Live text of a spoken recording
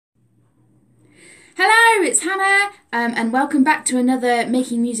Hannah and welcome back to another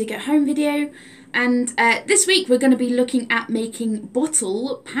Making Music at Home video. And this week we're going to be looking at making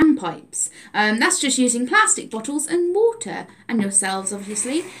bottle panpipes. That's just using plastic bottles and water and yourselves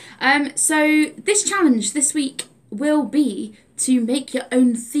obviously. So this challenge this week will be to make your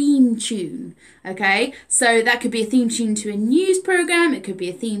own theme tune. Okay, so that could be a theme tune to a news program, it could be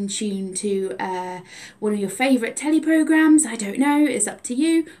a theme tune to one of your favourite telly programs, I don't know, it's up to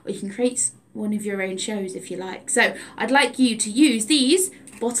you, or you can create one of your own shows if you like. So I'd like you to use these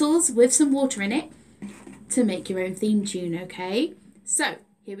bottles with some water in it to make your own theme tune, okay? So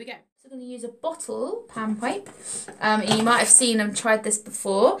here we go. So I'm going to use a bottle panpipe. You might have seen and tried this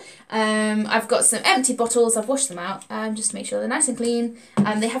before. I've got some empty bottles, I've washed them out just to make sure they're nice and clean.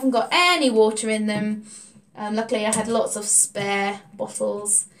 They haven't got any water in them. Luckily I had lots of spare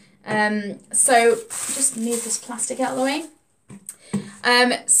bottles. So just move this plastic out of the way.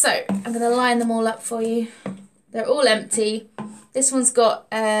 So I'm going to line them all up for you. They're all empty. This one's got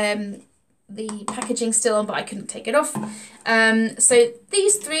the packaging still on, but I couldn't take it off. So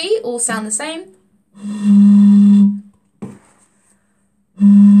these three all sound the same.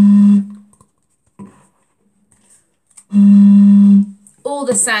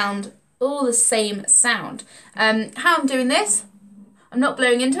 All the same sound. How I'm doing this, I'm not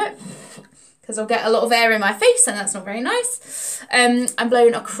blowing into it, because I'll get a lot of air in my face and that's not very nice. I'm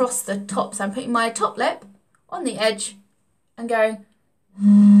blowing across the top, so I'm putting my top lip on the edge and going.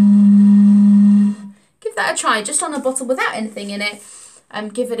 Give that a try, just on a bottle without anything in it.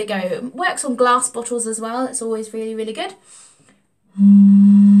 Give it a go. It works on glass bottles as well, it's always really, really good.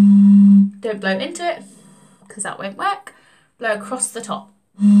 Don't blow into it, because that won't work. Blow across the top.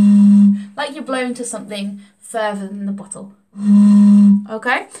 Like you're blowing to something further than the bottle.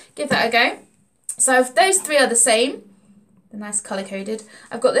 Okay, give that a go. So if those three are the same, they're nice colour coded.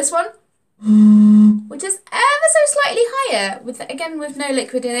 I've got this one, which is ever so slightly higher, with no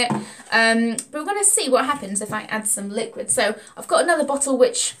liquid in it. But we're going to see what happens if I add some liquid. So I've got another bottle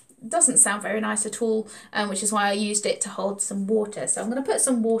which doesn't sound very nice at all, which is why I used it to hold some water. So I'm going to put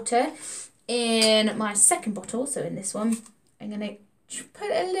some water in my second bottle. So in this one, I'm going to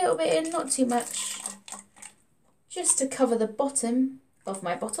put a little bit in, not too much, just to cover the bottom of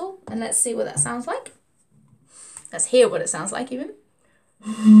my bottle, and let's see what that sounds like. Let's hear what it sounds like even.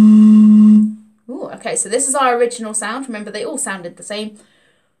 Ooh, okay, so this is our original sound. Remember, they all sounded the same.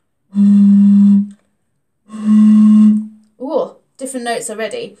 Ooh, different notes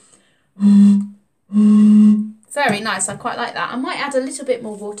already. Very nice, I quite like that. I might add a little bit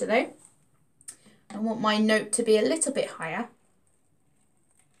more water though. I want my note to be a little bit higher.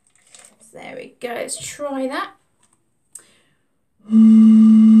 So there we go, let's try that.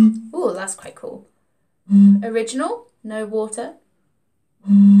 Oh, that's quite cool. Original, no water.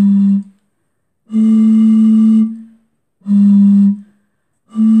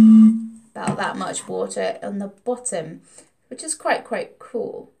 About that much water on the bottom, which is quite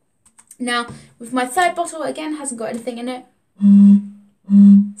cool. Now, with my third bottle, again, hasn't got anything in it.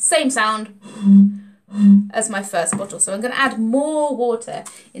 Same sound as my first bottle, so I'm going to add more water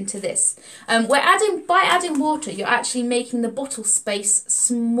into this. By adding water, you're actually making the bottle space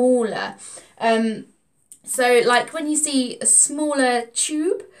smaller. So like when you see a smaller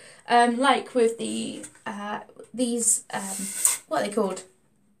tube, like with the these what are they called?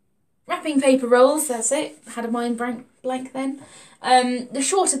 Wrapping paper rolls, that's it. Had a mind blank then. The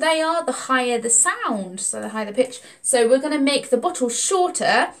shorter they are, the higher the sound, so the higher the pitch. So we're going to make the bottle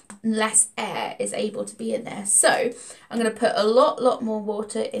shorter and less air is able to be in there. So I'm going to put a lot more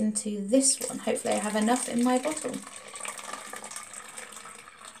water into this one. Hopefully I have enough in my bottle.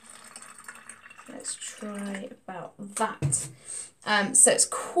 Let's try about that. So it's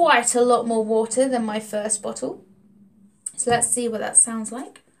quite a lot more water than my first bottle. So let's see what that sounds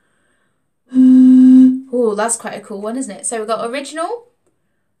like. Oh, that's quite a cool one, isn't it? So we've got original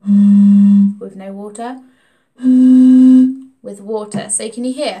with no water, with water. So can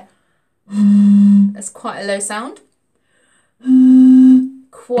you hear? That's quite a low sound.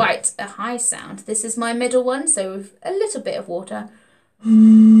 Quite a high sound. This is my middle one, so with a little bit of water.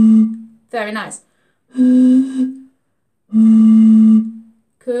 Very nice.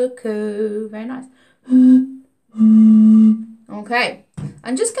 Cuckoo. Very nice. Okay.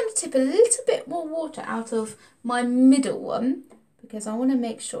 I'm just going to tip a little bit more water out of my middle one because I want to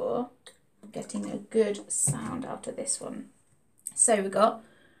make sure I'm getting a good sound out of this one. So we've got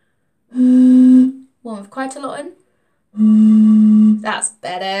one with quite a lot in. That's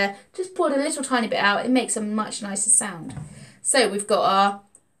better. Just poured a little tiny bit out. It makes a much nicer sound. So we've got our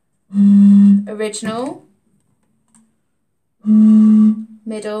original,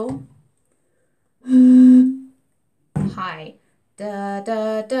 middle, high. Da,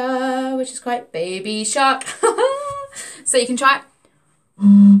 da, da, which is quite baby shark. So you can try it.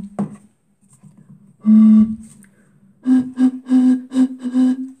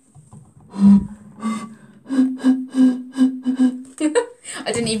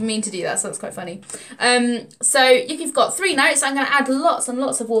 I didn't even mean to do that, so that's quite funny. So you've got 3 notes. I'm going to add lots and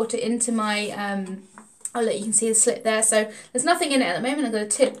lots of water into my... oh look, you can see the slip there. So there's nothing in it at the moment. I'm going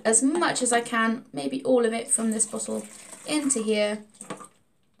to tip as much as I can, maybe all of it from this bottle into here.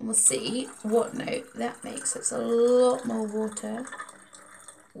 And we'll see what note that makes. It's a lot more water.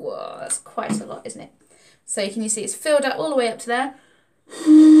 Whoa, that's quite a lot, isn't it? So can you see it's filled up all the way up to there.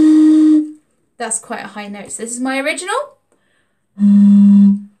 That's quite a high note. So this is my original.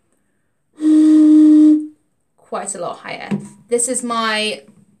 Quite a lot higher. This is my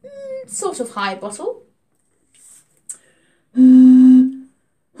sort of high bottle.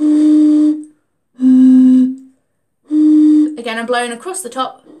 Again, I'm blowing across the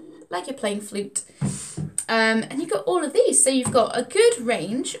top like you're playing flute. And you've got all of these. So you've got a good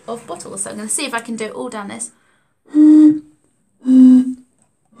range of bottles. So I'm going to see if I can do it all down this.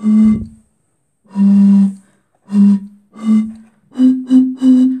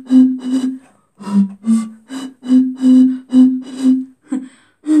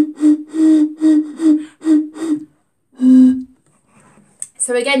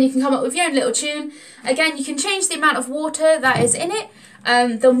 So again, you can come up with your own little tune. Again, you can change the amount of water that is in it.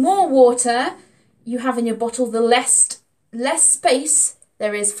 The more water you have in your bottle, the less space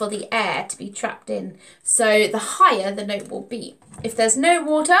there is for the air to be trapped in. So the higher the note will be. If there's no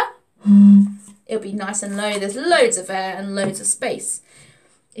water, it'll be nice and low. There's loads of air and loads of space.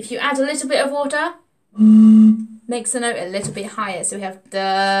 If you add a little bit of water, makes the note a little bit higher. So we have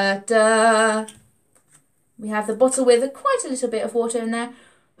da, da. We have the bottle with quite a little bit of water in there.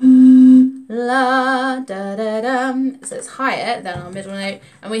 La, da, da, da. So it's higher than our middle note.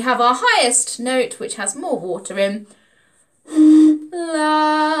 And we have our highest note, which has more water in.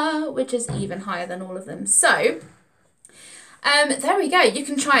 La, which is even higher than all of them. So, there we go. You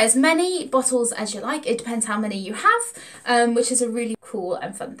can try as many bottles as you like. It depends how many you have, which is a really cool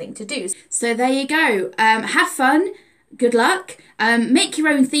and fun thing to do. So there you go. Have fun. Good luck. Make your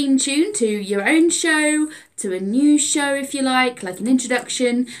own theme tune to your own show, to a new show if you like an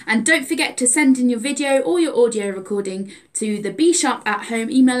introduction. And don't forget to send in your video or your audio recording to the B Sharp at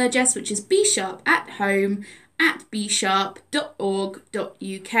Home email address, which is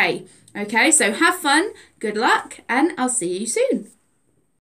bsharpathome@bsharp.org.uk. Okay, so have fun, good luck, and I'll see you soon.